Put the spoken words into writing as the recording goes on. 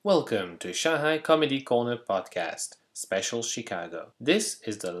Welcome to Shanghai Comedy Corner Podcast, Special Chicago. This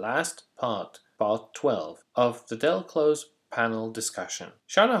is the last part 12, of the Del Close panel discussion.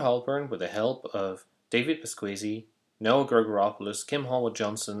 Shauna Halpern, with the help of David Pasquesi, Noah Gregoropoulos, Kim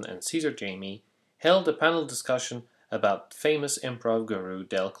Howard-Johnson, and Caesar Jamie, held a panel discussion about famous improv guru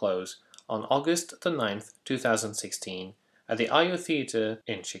Del Close on August the 9th, 2016, at the IO Theater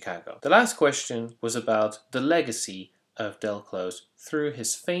in Chicago. The last question was about the legacy of Del Close through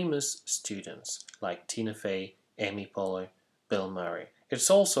his famous students like Tina Fey, Amy Poehler, Bill Murray. It's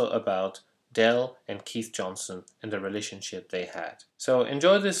also about Del and Keith Johnson and the relationship they had. So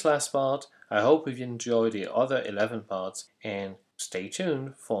enjoy this last part. I hope you enjoy the other 11 parts and stay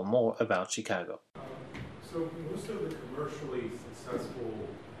tuned for more about Chicago. So most of the commercially successful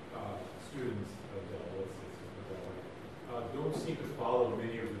students of Del don't seem to follow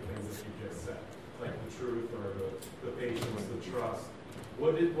many of the things that you just said, like the truth or the patience, the trust.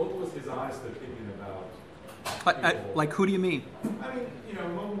 What was his honest opinion about? Like who do you mean? I mean,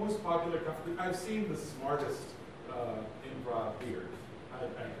 most popular. I've seen the smartest improv here.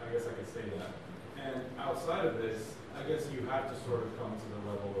 I guess I could say that. And outside of this, I guess you have to sort of come to the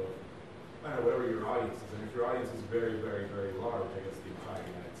level of, I don't know, whatever your audience is. And if your audience is very, very, very large, I guess the entire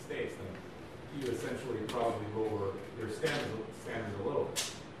United States, then you essentially probably lower your standards a little.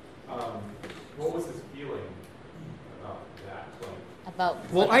 What was his feeling about that?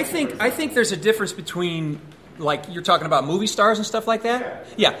 Well, I think there's a difference between, like, you're talking about movie stars and stuff like that?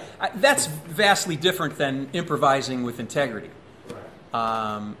 Yeah. That's vastly different than improvising with integrity.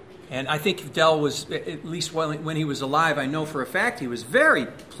 Right. And I think Del was, at least when he was alive, I know for a fact he was very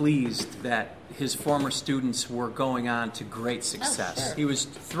pleased that his former students were going on to great success. Oh, sure. He was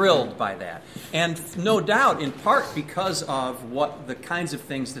thrilled by that. And no doubt, in part, because of the kinds of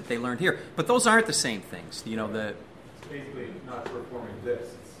things that they learned here. But those aren't the same things. It's basically not performing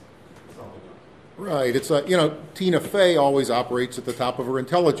this. It's something else. Right. It's like, Tina Fey always operates at the top of her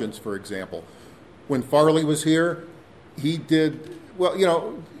intelligence, for example. When Farley was here, he did,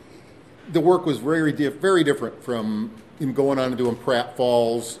 the work was very different from him going on and doing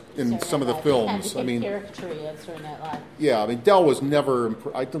pratfalls in some of the films. I mean, Saturday Night Live. Yeah, I mean, Del was never.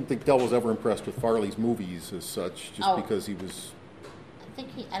 I don't think Del was ever impressed with Farley's movies as such, just because he was. I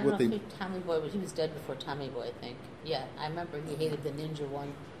don't know if Tommy Boy was. He was dead before Tommy Boy, I think. Yeah, I remember he hated the ninja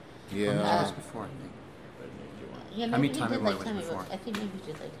one. Yeah, that was before, I think. Yeah, Tommy Boy was before. I think maybe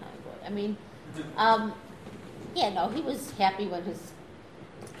he did like Tommy Boy. I mean, he was happy when his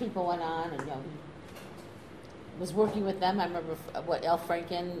people went on, and he was working with them. I remember Al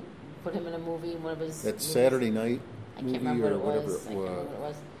Franken put him in a movie. One of his. That Saturday Night movie or whatever it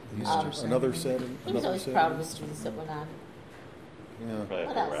was. Another Saturday. He was always proud of his students that went on. Yeah. Probably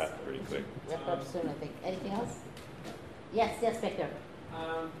have to wrap pretty quick. Wrap up soon, I think. Anything else? Yes, back there.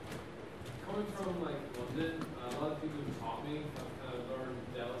 Coming from London, a lot of people who taught me have learned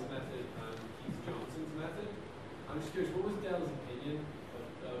Del's method and Keith Johnson's method. I'm just curious, what was Del's opinion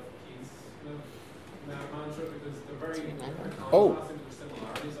of Keith's mantra? Because they're very different contrasting with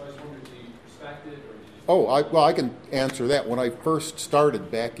similarities. I was wondering, do you respect it or do you just... I can answer that. When I first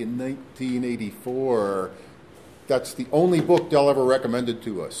started back in 1984. That's the only book Del ever recommended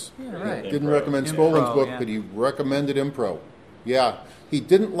to us. Yeah, right. He didn't recommend Spolin's book, yeah. but he recommended Impro. Yeah, he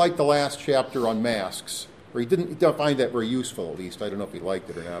didn't like the last chapter on masks, or he didn't find that very useful, at least. I don't know if he liked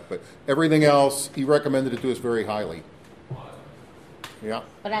it or not, but everything else, he recommended it to us very highly. Yeah.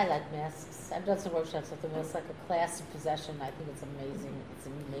 But I like masks. I've done some workshops with them. It's like a class of possession. I think it's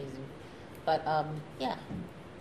amazing. But, yeah.